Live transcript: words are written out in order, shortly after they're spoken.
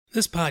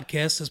This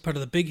podcast is part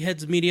of the Big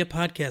Heads Media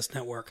Podcast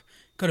Network.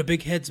 Go to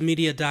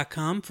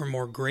bigheadsmedia.com for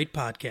more great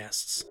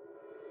podcasts.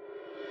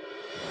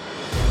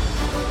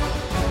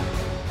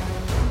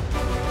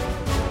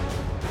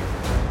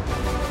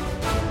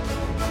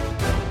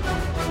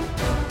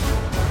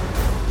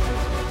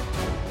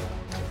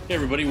 Hey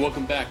everybody,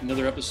 welcome back.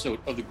 Another episode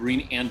of the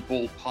Green and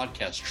Bold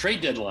Podcast,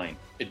 trade deadline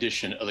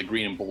edition of the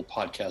Green and Bold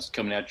Podcast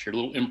coming at you. A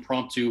little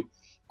impromptu,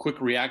 quick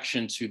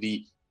reaction to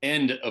the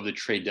end of the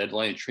trade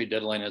deadline. The trade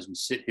deadline as we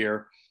sit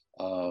here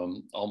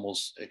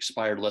almost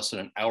expired less than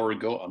an hour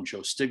ago. I'm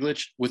Joe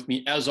Stiglitz. With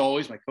me, as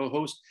always, my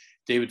co-host,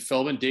 David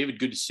Feldman. David,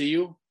 good to see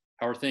you.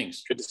 How are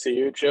things? Good to see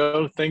you,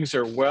 Joe. Things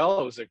are well.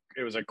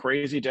 It was a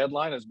crazy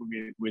deadline as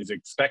we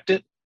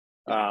expected.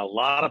 A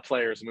lot of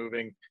players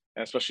moving,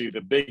 especially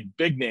the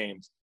big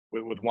names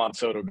with Juan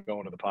Soto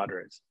going to the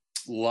Padres.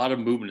 A lot of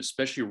movement,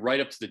 especially right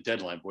up to the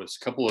deadline. Boys,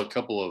 a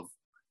couple of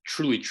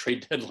truly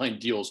trade deadline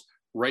deals,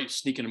 right,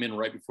 sneaking them in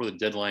right before the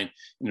deadline,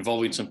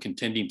 involving some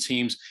contending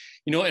teams.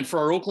 You know, and for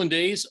our Oakland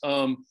A's,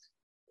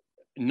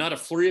 not a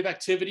flurry of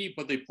activity,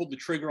 but they pulled the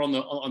trigger on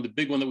the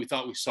big one that we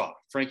thought we saw.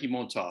 Frankie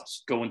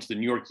Montas going to the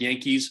New York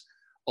Yankees,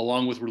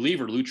 along with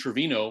reliever Lou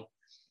Trivino,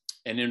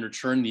 and in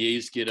return, the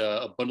A's get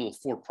a bundle of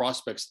 4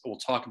 prospects that we'll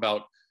talk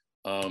about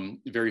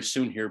very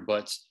soon here.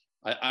 But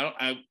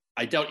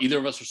I doubt either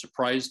of us are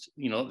surprised,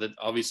 you know, that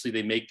obviously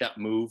they make that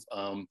move.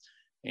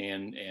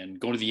 And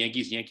going to the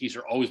Yankees. The Yankees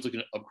are always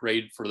looking to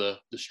upgrade for the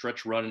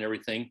stretch run and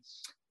everything.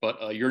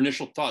 But your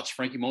initial thoughts,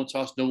 Frankie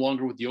Montas no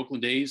longer with the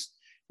Oakland A's,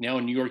 now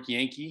a New York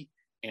Yankee,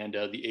 and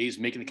the A's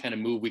making the kind of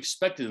move we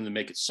expected them to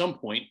make at some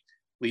point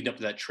leading up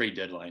to that trade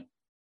deadline.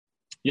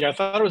 Yeah, I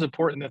thought it was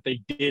important that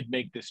they did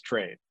make this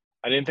trade.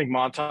 I didn't think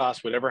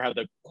Montas would ever have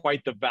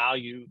quite the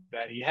value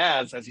that he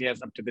has as he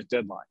has up to this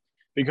deadline,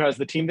 because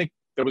the team that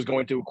was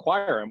going to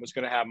acquire him was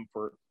going to have him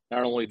for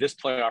not only this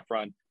playoff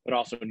run, but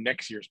also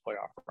next year's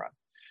playoff run.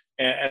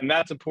 And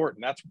that's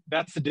important.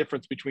 That's the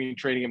difference between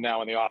trading him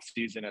now in the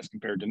offseason as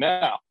compared to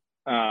now.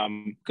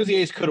 Because the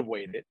A's could have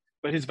waited,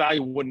 but his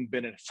value wouldn't have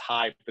been as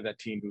high for that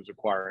team who was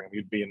acquiring him.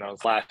 He'd be in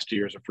those last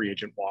years, a free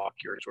agent walk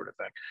year sort of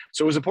thing.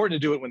 So it was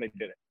important to do it when they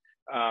did it.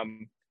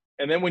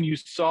 And then when you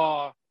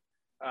saw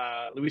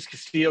Luis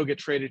Castillo get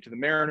traded to the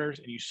Mariners,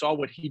 and you saw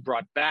what he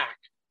brought back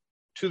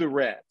to the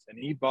Reds, and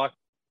he brought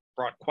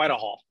quite a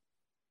haul.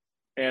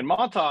 And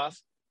Montas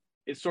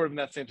is sort of in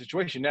that same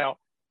situation. Now,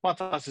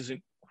 Montas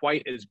isn't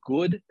quite as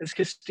good as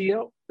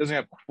Castillo, doesn't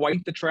have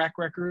quite the track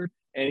record,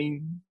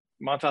 and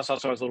Montas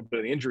also has a little bit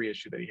of the injury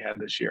issue that he had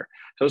this year.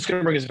 So it's going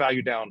to bring his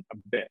value down a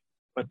bit.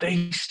 But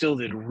they still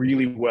did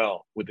really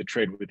well with the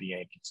trade with the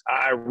Yankees.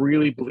 I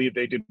really believe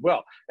they did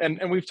well.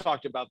 And we've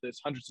talked about this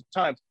hundreds of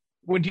times.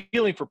 When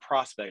dealing for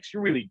prospects,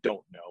 you really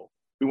don't know.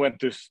 We went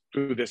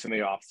through this in the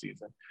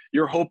offseason.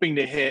 You're hoping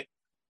to hit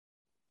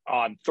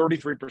on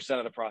 33%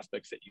 of the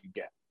prospects that you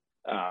get.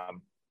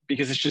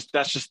 Because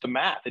that's just the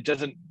math.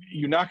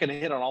 You're not going to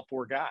hit on all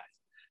 4 guys.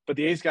 But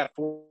the A's got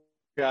 4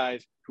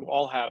 guys who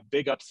all have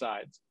big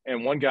upsides,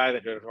 and one guy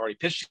that has already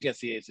pitched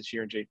against the A's this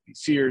year in J.P.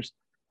 Sears,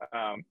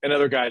 and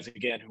other guys,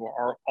 again, who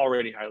are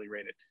already highly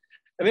rated.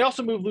 And they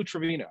also moved Lou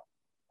Trivino,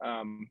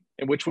 and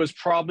which was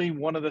probably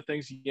one of the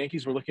things the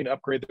Yankees were looking to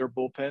upgrade their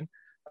bullpen.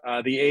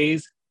 The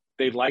A's,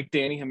 they like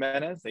Danny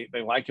Jimenez.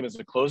 They like him as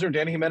a closer.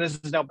 Danny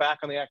Jimenez is now back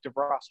on the active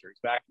roster. He's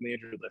back on the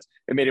injured list.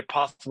 It made it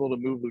possible to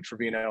move Lou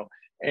Trivino.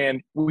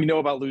 And we know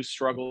about Lou's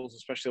struggles,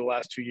 especially the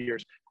last 2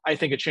 years. I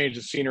think a change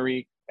of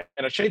scenery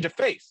and a change of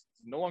face,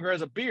 no longer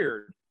has a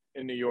beard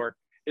in New York,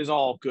 is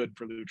all good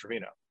for Lou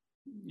Trivino.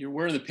 You're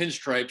wearing the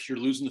pinstripes. You're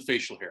losing the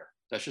facial hair.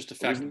 That's just a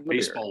fact of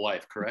baseball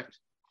life, correct?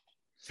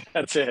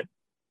 That's it.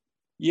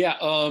 Yeah,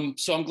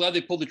 so I'm glad they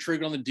pulled the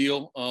trigger on the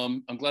deal.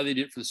 I'm glad they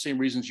did it for the same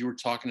reasons you were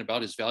talking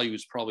about. His value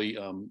is probably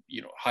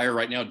higher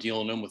right now,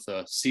 dealing him with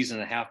a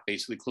season and a half,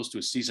 basically close to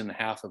a season and a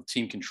half of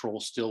team control.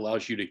 Still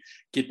allows you to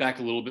get back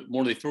a little bit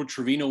more. They throw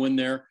Trivino in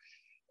there,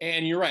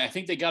 and you're right. I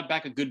think they got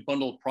back a good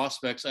bundle of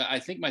prospects. I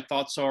think my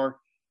thoughts are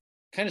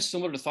kind of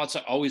similar to thoughts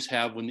I always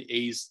have when the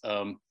A's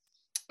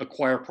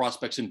acquire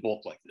prospects in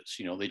bulk like this.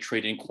 You know, they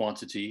trade in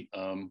quantity.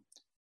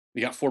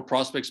 We got 4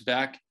 prospects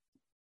back.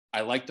 I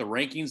like the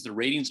rankings, the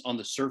ratings on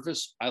the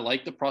surface. I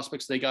like the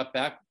prospects they got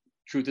back.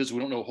 Truth is, we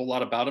don't know a whole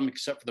lot about them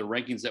except for the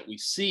rankings that we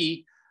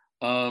see.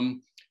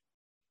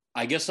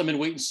 I guess I'm in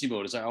wait and see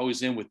mode, as I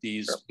always am with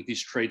these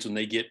trades when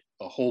they get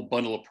a whole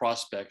bundle of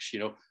prospects. You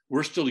know,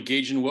 we're still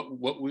gauging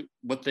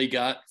what they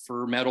got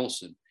for Matt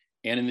Olson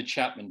and in the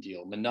Chapman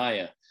deal,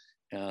 Manaea,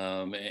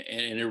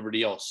 and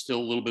everybody else. Still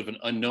a little bit of an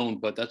unknown,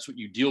 but that's what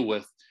you deal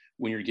with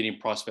when you're getting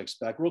prospects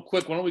back. Real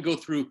quick, why don't we go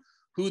through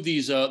who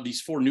these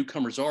 4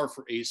 newcomers are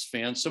for A's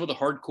fans? Some of the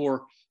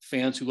hardcore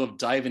fans who love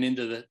diving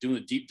into doing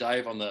the deep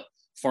dive on the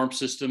farm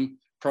system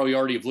probably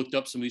already have looked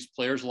up some of these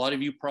players. A lot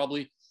of you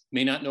probably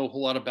may not know a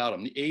whole lot about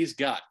them. The A's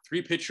got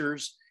 3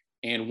 pitchers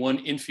and 1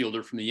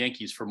 infielder from the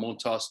Yankees for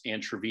Montas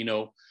and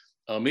Trivino.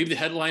 Maybe the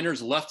headliner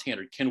is a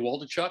left-hander, Ken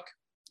Waldichuk,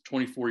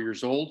 24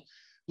 years old. A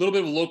little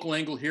bit of a local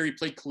angle here. He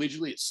played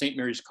collegiately at St.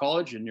 Mary's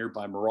College in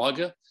nearby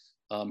Moraga.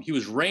 He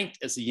was ranked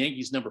as the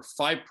Yankees' number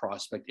 5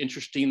 prospect.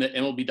 Interesting that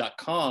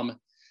MLB.com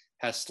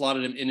has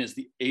slotted him in as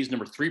the A's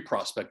number 3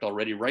 prospect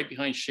already, right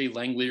behind Shea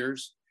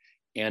Langeliers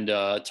and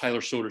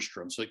Tyler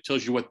Soderstrom. So it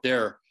tells you what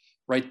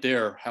right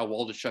there, how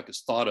Waldichuk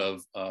is thought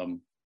of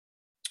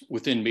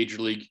within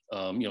major league,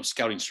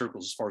 scouting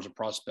circles as far as a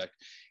prospect.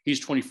 He's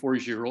 24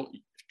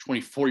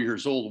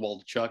 years old,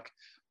 Waldichuk.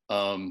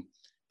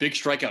 Big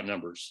strikeout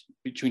numbers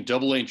between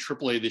AA and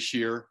AAA this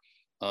year,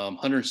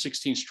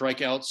 116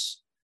 strikeouts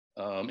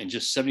and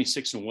just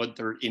 76 and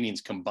 1/3 innings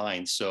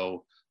combined.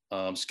 So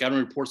scouting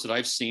reports that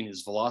I've seen,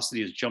 his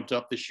velocity has jumped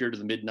up this year to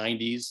the mid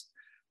 90s,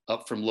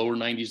 up from lower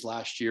 90s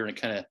last year. And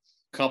it kind of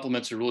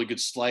complements a really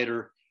good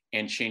slider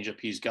and changeup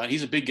he's got.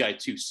 He's a big guy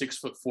too,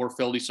 6'4",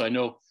 Feldy. So I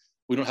know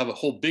we don't have a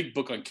whole big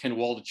book on Ken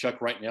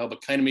Waldichuk right now,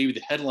 but kind of maybe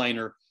the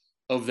headliner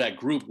of that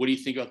group. What do you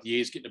think about the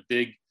A's getting a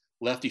big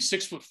lefty,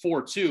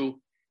 6'4"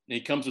 too? And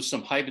he comes with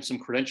some hype and some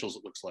credentials,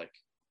 it looks like.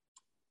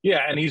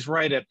 Yeah, and he's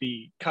right at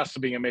the cusp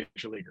of being a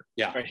major leaguer.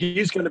 Yeah. Right?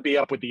 He's going to be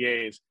up with the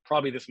A's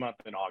probably this month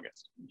in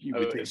August,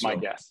 is my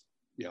guess.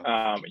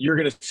 Yeah. You're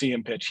going to see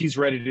him pitch. He's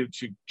ready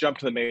to jump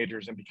to the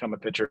majors and become a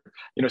pitcher.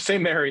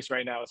 St. Mary's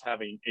right now is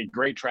having a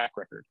great track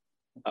record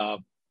of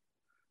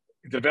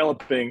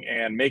developing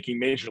and making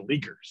major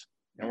leaguers.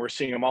 And we're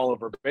seeing them all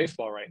over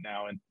baseball right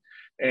now.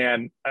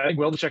 And I think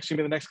Waldichuk's going to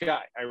be the next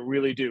guy. I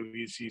really do.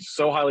 He's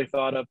so highly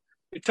thought of.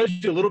 It tells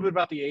you a little bit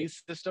about the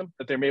A's system,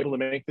 that they're able to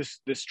make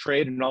this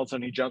trade, and all of a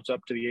sudden he jumps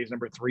up to the A's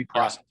number 3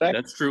 prospect. Yeah,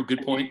 that's true.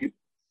 Good point.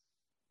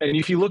 And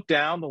if you look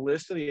down the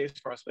list of the A's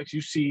prospects,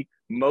 you see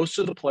most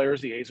of the players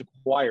the A's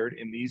acquired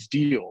in these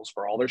deals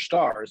for all their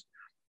stars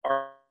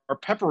are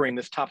peppering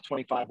this top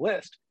 25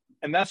 list.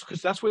 And that's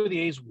because that's where the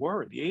A's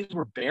were. The A's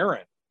were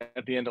barren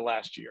at the end of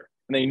last year,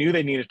 and they knew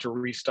they needed to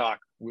restock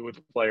with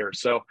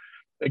players. So,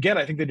 again,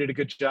 I think they did a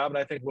good job, and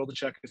I think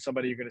Waldichuk is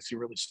somebody you're going to see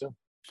really soon.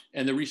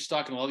 And the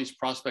restocking, all these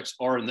prospects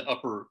are in the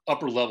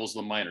upper levels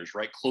of the minors,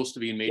 right? Close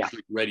to being major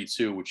league ready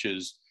too, which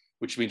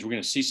means we're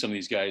going to see some of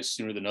these guys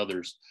sooner than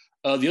others.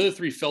 The other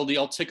 3, Feldy,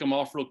 I'll tick them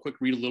off real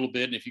quick, read a little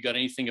bit. And if you got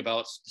anything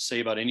to say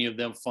about any of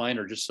them, fine,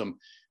 or just some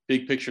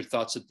big picture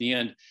thoughts at the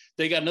end.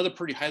 They got another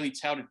pretty highly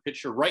touted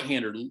pitcher,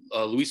 right-hander,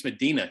 Luis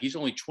Medina. He's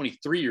only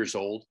 23 years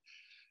old.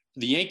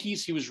 The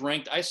Yankees, he was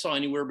ranked, I saw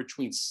anywhere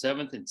between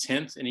 7th and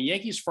 10th in a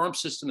Yankees farm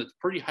system that's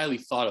pretty highly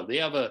thought of. They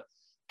have a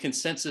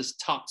consensus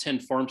top 10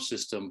 farm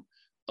system,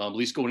 at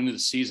least going into the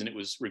season. It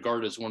was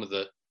regarded as one of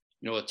the,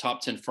 a top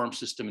 10 farm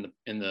system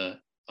in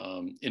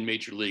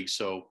major league.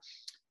 So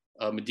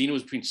Medina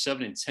was between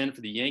 7 and 10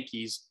 for the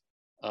Yankees.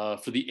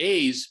 For the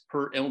A's,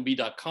 per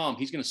MLB.com,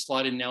 he's going to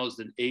slide in now as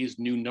the A's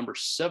new number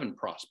 7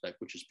 prospect,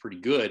 which is pretty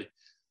good.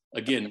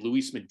 Again,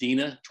 Luis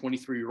Medina,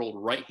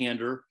 23-year-old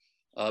right-hander,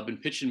 been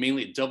pitching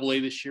mainly at AA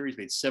this year. He's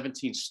made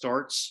 17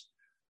 starts.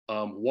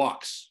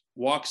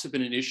 Walks have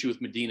been an issue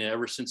with Medina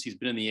ever since he's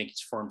been in the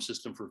Yankees farm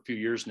system for a few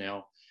years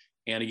now.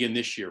 And again,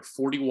 this year,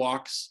 40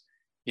 walks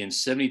in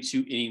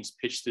 72 innings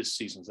pitched this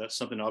season. So that's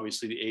something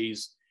obviously the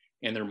A's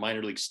and their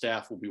minor league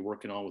staff will be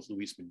working on with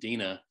Luis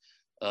Medina.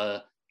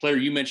 Player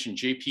you mentioned,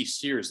 JP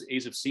Sears, the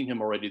A's have seen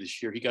him already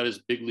this year. He got his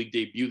big league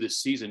debut this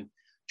season,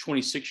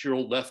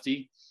 26-year-old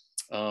lefty.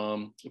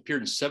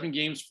 Appeared in 7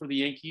 games for the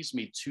Yankees,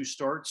 made 2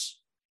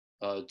 starts,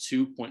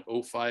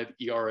 2.05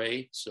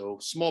 ERA. So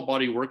small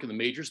body work in the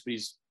majors, but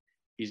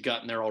he's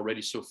gotten there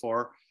already so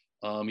far.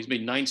 He's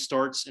made 9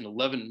 starts and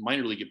 11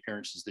 minor league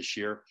appearances this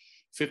year,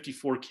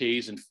 54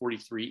 Ks and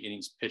 43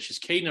 innings pitched. His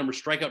K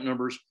numbers, strikeout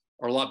numbers,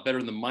 are a lot better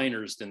in the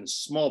minors than the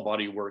small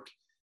body work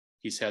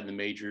he's had in the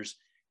majors.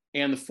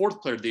 And the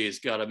 4th player today has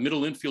got a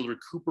middle infielder,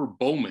 Cooper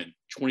Bowman,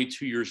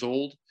 22 years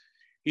old.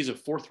 He's a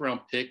 4th-round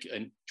pick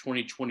in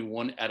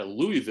 2021 out of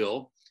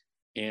Louisville.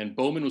 And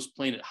Bowman was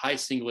playing at high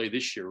single A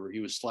this year, where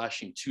he was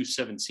slashing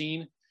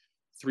 217,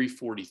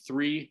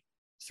 343,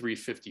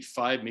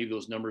 355. Maybe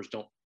those numbers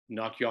don't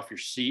knock you off your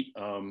seat.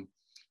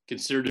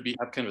 Considered to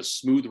have kind of a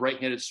smooth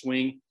right-handed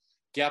swing,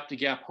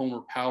 gap-to-gap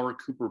homer power.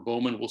 Cooper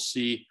Bowman, we'll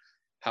see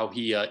how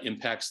he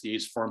impacts the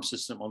A's farm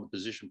system on the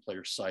position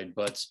player side.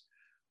 But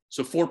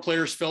so 4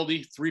 players,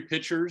 Feldy, 3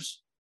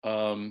 pitchers,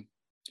 and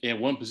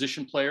 1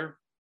 position player,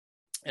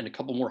 and a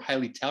couple more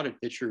highly touted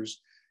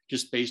pitchers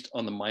just based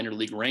on the minor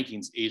league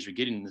rankings A's are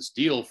getting in this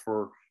deal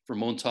for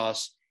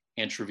Montas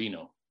and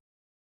Trevino.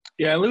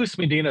 Yeah, Luis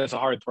Medina is a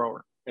hard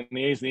thrower, and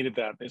the A's needed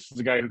that. This is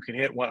a guy who can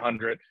hit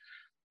 100,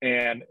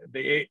 and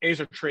the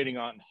A's are trading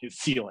on his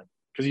ceiling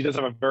because he does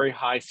have a very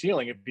high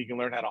ceiling if he can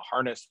learn how to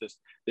harness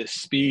this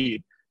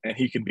speed, and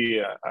he can be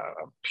a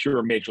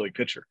pure major league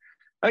pitcher.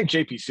 I think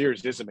JP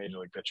Sears is a major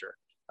league pitcher.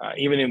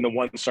 Even in the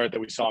 1 start that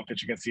we saw him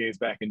pitch against the A's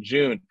back in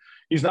June,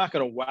 he's not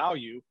going to wow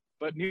you,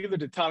 but neither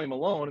did Tommy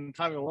Milone, and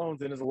Tommy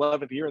Malone's in his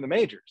 11th year in the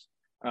majors.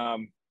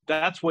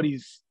 That's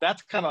kind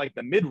of like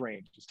the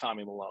mid-range is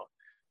Tommy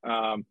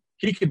Milone.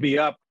 He could be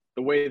up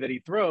the way that he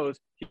throws.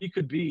 He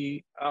could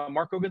be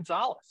Marco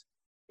Gonzalez,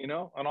 an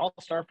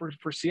all-star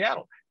for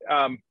Seattle.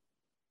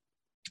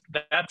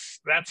 That's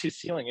his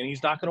ceiling, and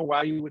he's not going to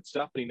wow you with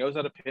stuff, but he knows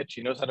how to pitch.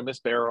 He knows how to miss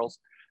barrels.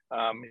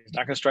 He's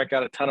not going to strike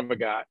out a ton of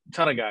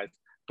guys.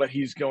 but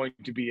he's going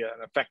to be an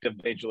effective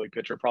major league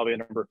pitcher, probably a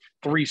number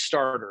 3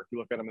 starter if you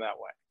look at him that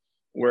way.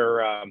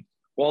 Where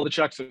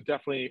Waldichuk's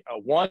definitely a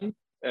 1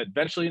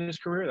 eventually in his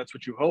career. That's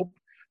what you hope.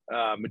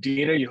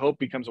 Medina, you hope,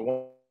 becomes a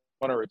 1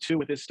 or a 2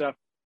 with his stuff.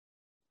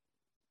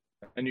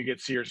 And you get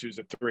Sears, who's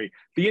a 3.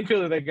 The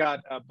infielder they got,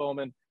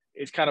 Bowman,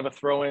 is kind of a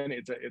throw-in.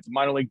 It's a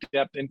minor league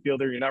depth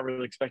infielder. You're not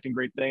really expecting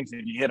great things.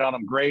 If you hit on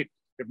him, great.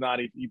 If not,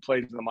 he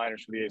plays in the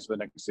minors for the A's for the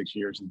next 6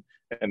 years,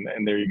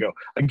 and there you go.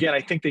 Again,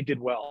 I think they did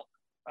well.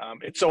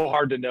 It's so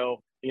hard to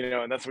know,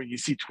 and that's when you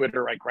see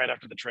Twitter right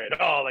after the trade.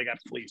 Oh, they got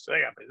fleeced.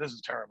 This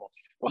is terrible.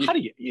 Well, how do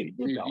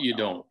you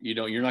don't?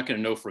 You're not going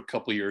to know for a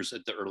couple of years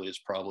at the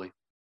earliest, probably.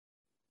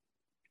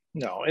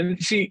 No, and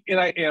see, and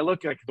I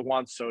look like the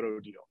Juan Soto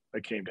deal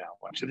that came down.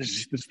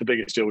 This is the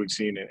biggest deal we've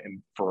seen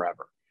in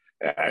forever.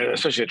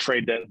 Especially a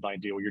trade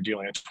deadline deal where you're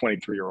dealing with a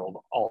 23-year-old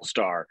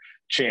all-star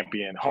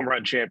champion, home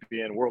run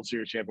champion, World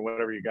Series champion,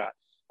 whatever you got.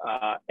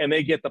 And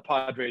they get the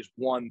Padres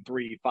 1,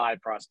 3,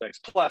 5 prospects,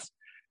 plus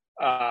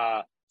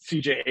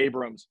C.J.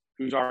 Abrams,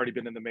 who's already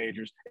been in the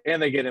majors, and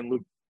they get in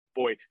Luke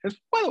Voit. And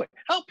by the way,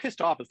 how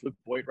pissed off is Luke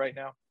Voit right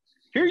now?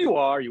 Here you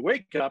are, you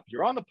wake up,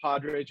 you're on the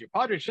Padres, your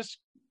Padres just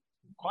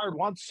acquired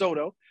Juan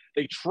Soto.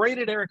 They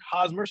traded Eric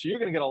Hosmer, so you're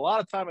going to get a lot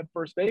of time at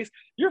first base.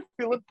 You're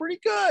feeling pretty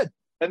good.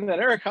 And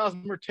then Eric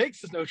Hosmer takes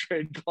his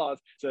no-trade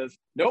clause, says,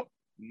 nope,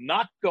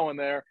 not going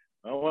there.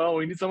 Oh, well,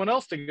 we need someone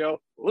else to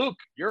go. Luke,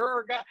 you're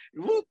our guy.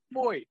 Luke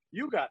Voit,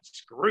 you got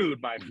screwed,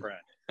 my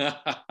friend.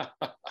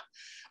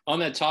 On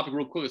that topic,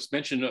 real quick, let's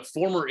mention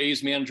former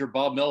A's manager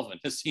Bob Melvin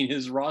has seen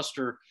his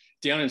roster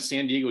down in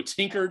San Diego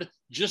tinkered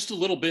just a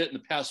little bit in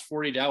the past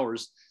 48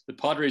 hours. The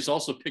Padres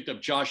also picked up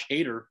Josh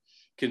Hader,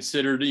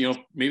 considered,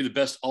 maybe the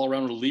best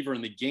all-around reliever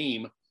in the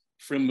game,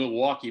 from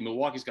Milwaukee.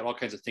 Milwaukee's got all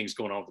kinds of things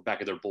going on at the back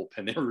of their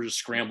bullpen. They were just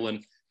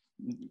scrambling,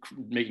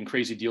 making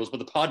crazy deals. But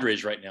the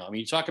Padres right now, I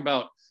mean, you talk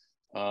about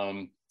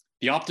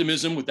the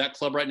optimism with that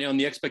club right now and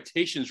the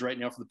expectations right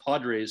now for the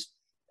Padres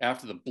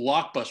after the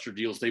blockbuster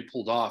deals they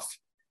pulled off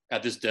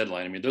at this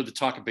deadline. I mean, they're the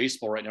talk of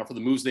baseball right now for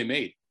the moves they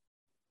made.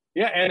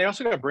 Yeah, and they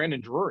also got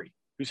Brandon Drury,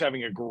 who's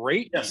having a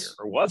great year,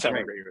 or was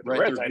having a great year. The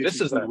Reds.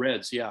 This is the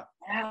Reds, yeah.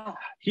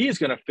 He is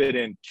going to fit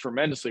in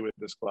tremendously with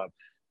this club.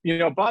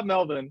 Bob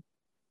Melvin,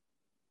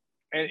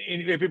 and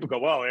people go,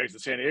 well, there's the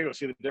San Diego,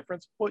 see the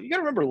difference? Well, you got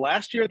to remember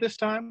last year at this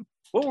time,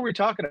 what were we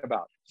talking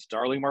about?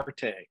 Starling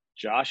Marte,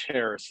 Josh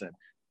Harrison,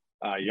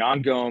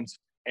 Yan Gomes,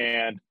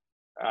 and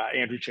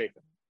Andrew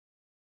Chafin.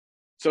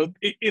 So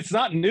it's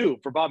not new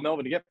for Bob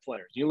Melvin to get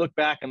players. You look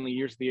back on the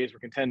years the A's were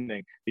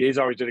contending, the A's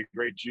always did a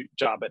great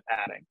job at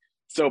adding.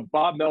 So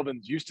Bob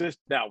Melvin's used to this.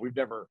 Now, he's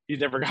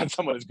never got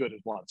someone as good as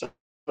Juan Soto,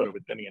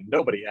 but then again,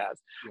 nobody has.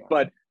 Yeah.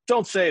 But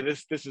don't say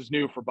this is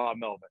new for Bob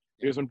Melvin.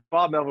 Because when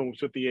Bob Melvin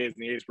was with the A's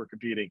and the A's were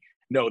competing,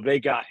 no, they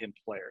got him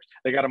players.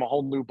 They got him a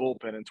whole new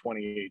bullpen in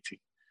 2018,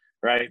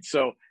 right?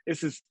 So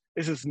this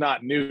is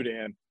not new to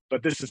him,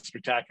 but this is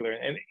spectacular.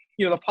 And,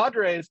 the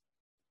Padres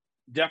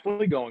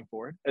definitely going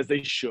for it, as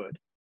they should.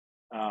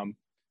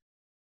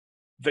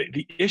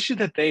 The issue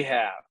that they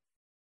have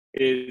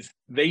is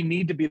they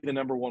need to be the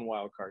number 1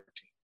 wild card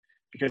team.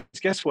 Because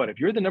guess what? If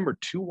you're the number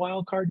 2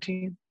 wild card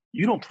team,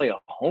 you don't play a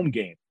home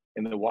game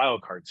in the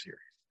wild card series.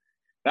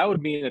 That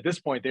would mean at this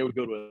point they would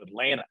go to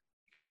Atlanta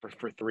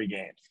for 3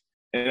 games.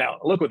 And now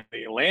look what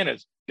the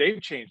Atlanta's, they've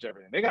changed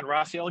everything. They got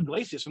Raciel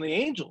Iglesias from the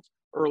Angels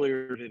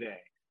earlier today.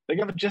 They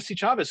got Jesse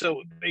Chavez.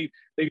 So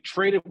they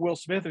traded Will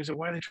Smith. And we said,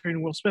 why are they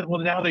trading Will Smith?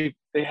 Well, now they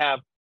have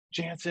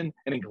Jansen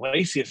and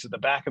Iglesias at the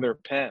back of their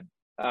pen.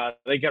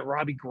 They got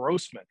Robbie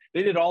Grossman.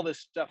 They did all this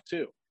stuff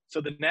too. So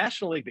the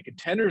National League, the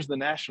contenders of the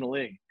National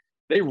League,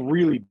 they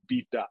really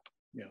beefed up.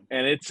 Yeah.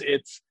 And it's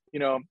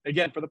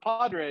again, for the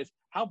Padres,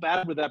 how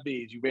bad would that be?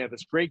 Is you have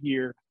this great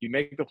year, you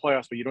make the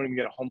playoffs, but you don't even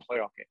get a home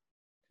playoff game.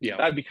 Yeah,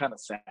 that'd be kind of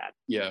sad.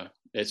 Yeah,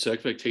 its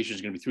expectations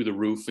are going to be through the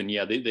roof, and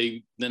yeah,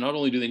 they not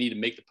only do they need to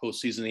make the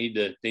postseason,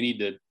 they need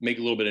to make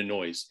a little bit of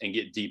noise and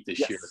get deep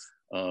this year.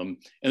 And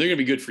they're going to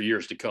be good for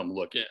years to come.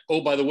 Look,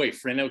 oh, by the way,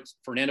 Fernando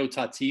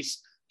Tatis,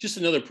 just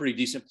another pretty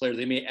decent player.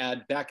 They may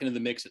add back into the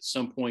mix at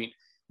some point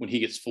when he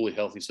gets fully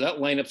healthy. So that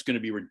lineup's going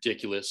to be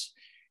ridiculous.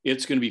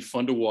 It's going to be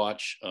fun to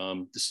watch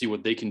to see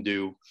what they can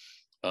do.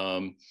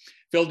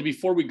 Feldy,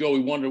 before we go, we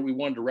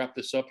wanted to wrap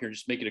this up here and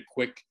just make it a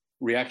quick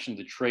reaction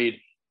to the trade.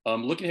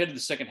 Looking ahead to the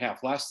second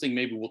half, last thing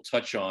maybe we'll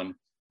touch on,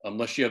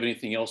 unless you have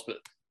anything else, but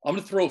I'm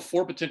going to throw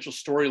 4 potential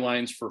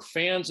storylines for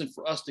fans and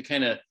for us to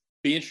kind of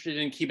be interested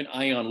in, keep an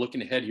eye on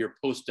looking ahead here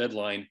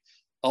post-deadline.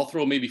 I'll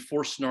throw maybe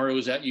 4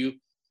 scenarios at you.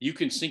 You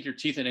can sink your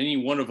teeth in any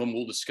one of them.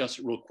 We'll discuss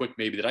it real quick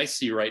maybe that I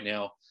see right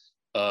now.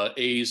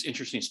 A's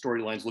interesting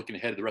storylines looking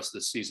ahead of the rest of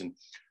the season.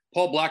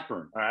 Paul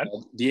Blackburn,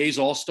 the A's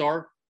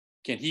all-star.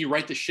 Can he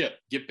right the ship,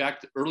 get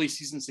back to early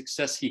season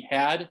success he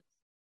had?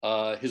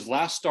 His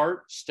last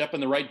start, step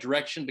in the right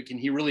direction, but can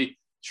he really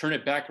turn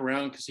it back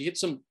around? Because he hit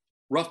some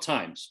rough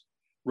times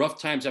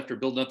after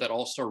building up that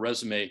all-star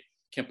resume.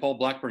 Can Paul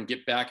Blackburn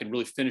get back and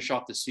really finish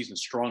off the season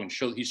strong and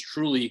show that he's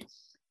truly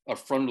a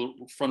front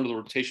of the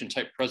rotation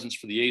type presence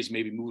for the A's,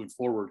 maybe moving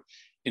forward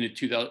into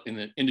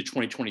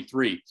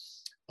 2023?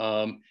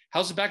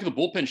 How's the back of the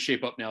bullpen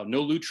shape up now?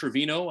 No Lou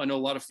Trevino. I know a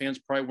lot of fans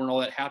probably weren't all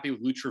that happy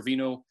with Lou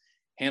Trevino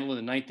handling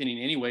the ninth inning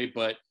anyway,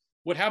 but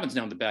what happens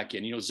now in the back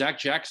end? Zach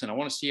Jackson, I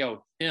want to see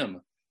how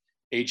him,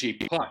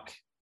 AJ Puk,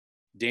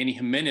 Danny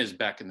Jimenez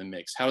back in the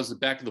mix. How does the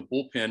back of the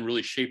bullpen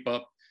really shape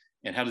up,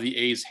 and how do the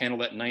A's handle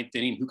that ninth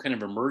inning? Who kind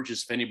of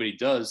emerges, if anybody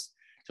does,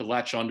 to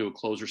latch onto a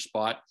closer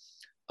spot?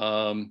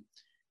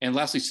 And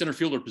lastly, center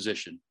fielder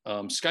position.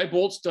 Skye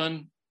Bolt's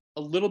done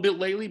a little bit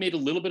lately, made a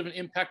little bit of an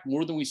impact,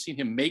 more than we've seen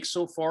him make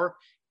so far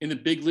in the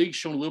big league,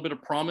 showing a little bit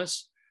of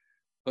promise.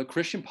 But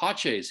Christian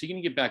Pache, is he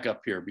going to get back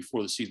up here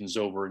before the season's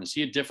over? And is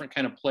he a different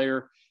kind of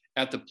player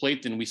at the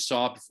plate than we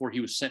saw before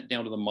he was sent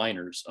down to the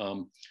minors?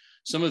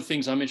 Some of the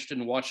things I'm interested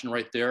in watching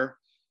right there.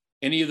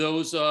 Any of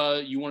those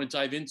you want to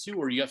dive into,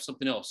 or you have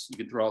something else you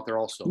can throw out there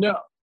also?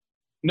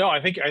 No,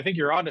 I think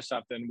you're onto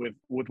something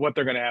with what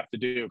they're going to have to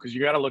do, because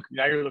you got to look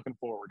now. You're looking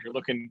forward. You're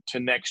looking to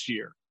next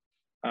year.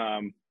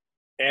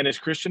 And as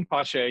Christian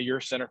Pache,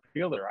 your center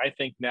fielder, I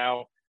think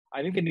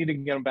they need to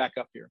get him back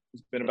up here.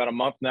 It's been about a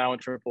month now in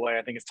AAA.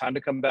 I think it's time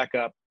to come back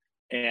up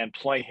and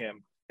play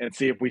him and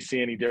see if we see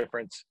any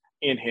difference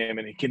in him,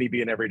 and can he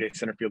be an everyday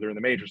center fielder in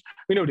the majors?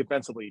 We know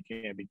defensively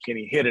he can be. Can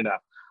he hit enough?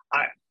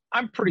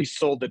 I'm pretty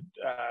sold that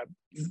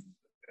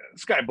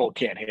Skye Bolt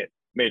can't hit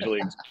major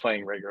leagues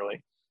playing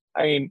regularly.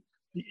 I mean,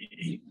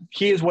 he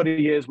is what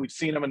he is. We've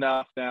seen him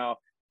enough now.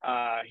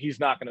 He's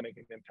not going to make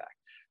an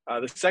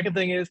impact. The second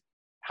thing is,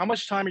 how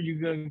much time are you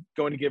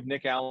going to give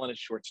Nick Allen at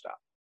shortstop?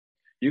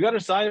 You got to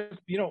decide,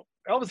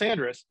 Elvis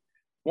Andrus,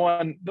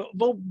 one,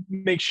 they'll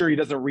make sure he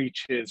doesn't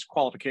reach his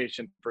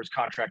qualification for his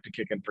contract to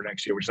kick in for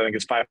next year, which I think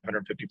is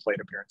 550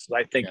 plate appearances.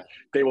 I think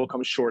they will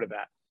come short of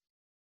that.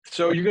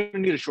 So you're going to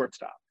need a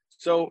shortstop.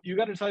 So you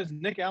got to decide, is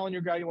Nick Allen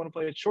your guy you want to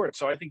play at short?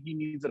 So I think he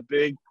needs a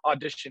big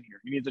audition here.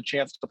 He needs a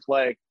chance to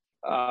play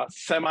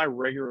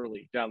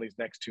semi-regularly down these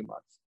next 2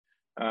 months.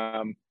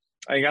 I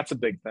think that's a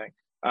big thing.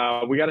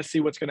 We got to see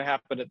what's going to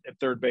happen at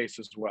third base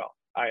as well.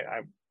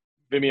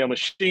 Vimeo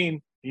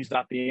Machine, he's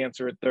not the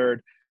answer at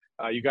third.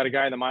 You got a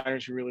guy in the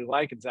minors you really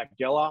like, and Zach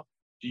Geloff.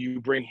 Do you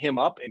bring him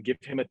up and give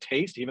him a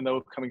taste, even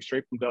though coming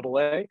straight from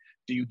AA?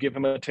 Do you give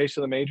him a taste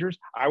of the majors?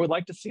 I would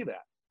like to see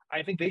that.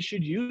 I think they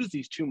should use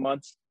these 2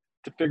 months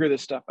to figure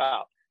this stuff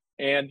out.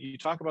 And you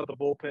talk about the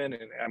bullpen, and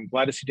I'm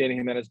glad to see Danny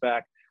Jimenez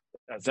back.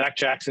 Zach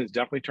Jackson has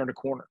definitely turned a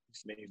corner.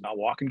 He's not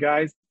walking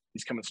guys.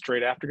 He's coming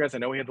straight after guys. I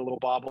know he had the little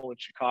bobble in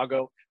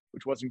Chicago,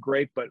 which wasn't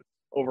great, but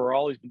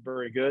overall he's been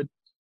very good.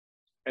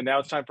 And now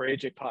it's time for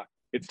AJ Puk.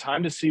 It's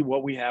time to see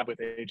what we have with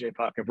AJ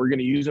Puk. If we're going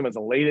to use him as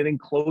a late inning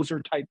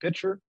closer type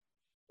pitcher,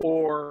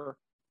 or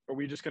are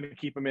we just going to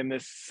keep him in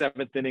this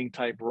seventh inning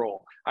type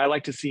role? I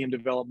like to see him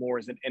develop more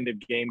as an end of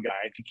game guy.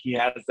 I think he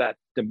has that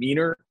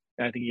demeanor,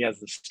 and I think he has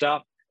the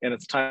stuff, and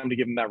it's time to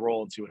give him that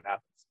role and see what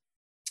happens.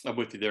 I'm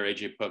with you there,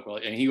 AJ Puk. Well,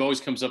 and he always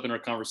comes up in our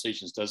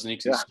conversations, doesn't he?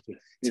 It's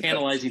a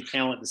tantalizing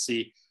talent to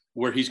see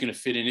where he's going to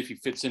fit in, if he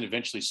fits in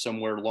eventually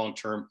somewhere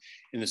long-term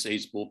in this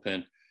A's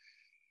bullpen.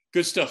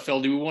 Good stuff,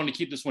 Feldy. We wanted to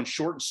keep this one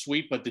short and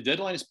sweet, but the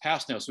deadline is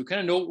passed now, so we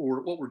kind of know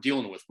what we're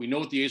dealing with. We know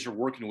what the A's are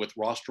working with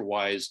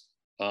roster-wise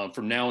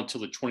from now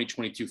until the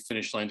 2022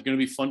 finish line. It's going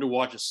to be fun to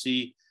watch and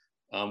see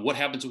what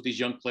happens with these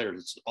young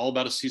players. It's all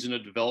about a season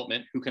of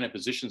development, who kind of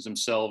positions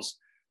themselves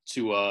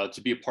to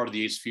be a part of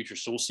the A's future.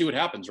 So we'll see what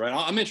happens, right?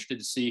 I'm interested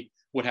to see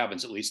what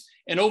happens, at least.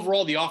 And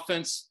overall, the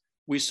offense,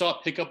 we saw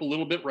it pick up a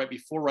little bit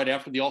right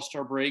after the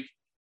All-Star break.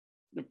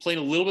 They're playing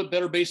a little bit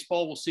better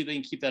baseball. We'll see if they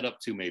can keep that up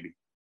too, maybe.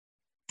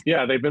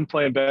 Yeah, they've been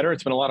playing better.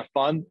 It's been a lot of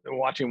fun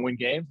watching them win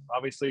games.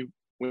 Obviously,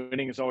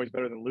 winning is always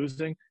better than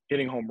losing.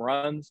 Hitting home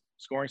runs,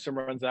 scoring some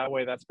runs that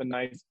way, that's been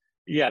nice.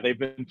 Yeah, they've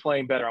been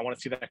playing better. I want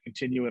to see that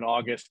continue in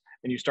August,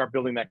 and you start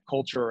building that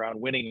culture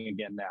around winning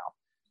again now,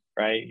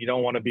 right? You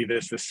don't want to be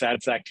this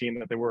sad sack team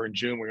that they were in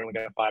June where you only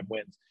got 5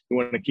 wins. You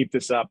want to keep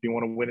this up. You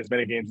want to win as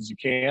many games as you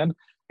can,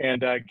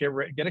 and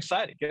get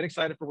excited. Get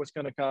excited for what's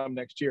going to come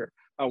next year.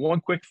 One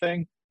quick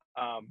thing.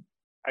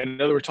 I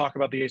know they were talking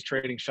about the A's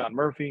trading Sean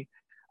Murphy.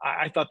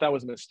 I thought that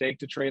was a mistake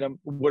to trade him.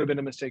 It would have been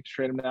a mistake to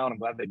trade him now, and I'm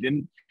glad they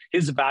didn't.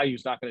 His value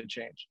is not going to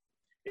change.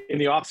 In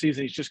the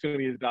offseason, he's just going to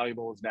be as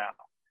valuable as now.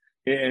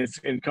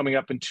 And coming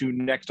up into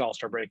next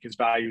All-Star break, his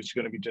value is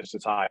going to be just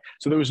as high.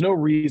 So there was no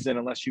reason,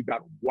 unless you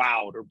got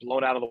wowed or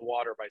blown out of the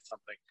water by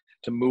something,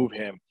 to move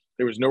him.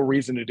 There was no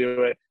reason to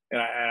do it,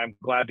 and I'm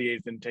glad the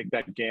A's didn't take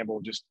that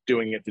gamble, just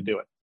doing it to do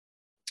it.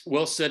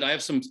 Well said. I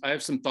have some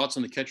thoughts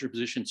on the catcher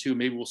position too.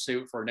 Maybe we'll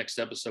save it for our next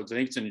episode, because I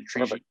think it's an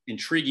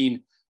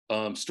intriguing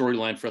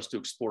storyline for us to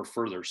explore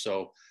further.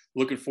 So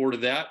looking forward to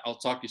that. I'll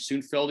talk to you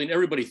soon, Feldy. And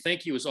everybody,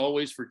 thank you as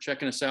always for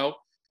checking us out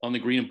on the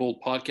Green and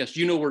Bold podcast.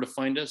 You know where to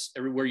find us.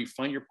 Everywhere you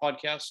find your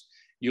podcast,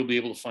 you'll be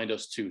able to find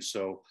us too.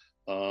 So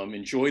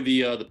enjoy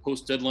the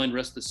post-deadline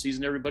rest of the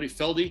season, everybody.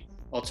 Feldy,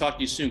 I'll talk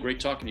to you soon.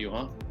 Great talking to you,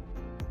 huh?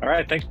 All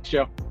right. Thanks,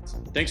 Joe.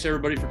 Thanks,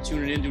 everybody, for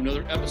tuning in to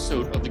another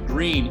episode of the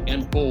Green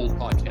and Bold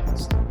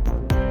podcast.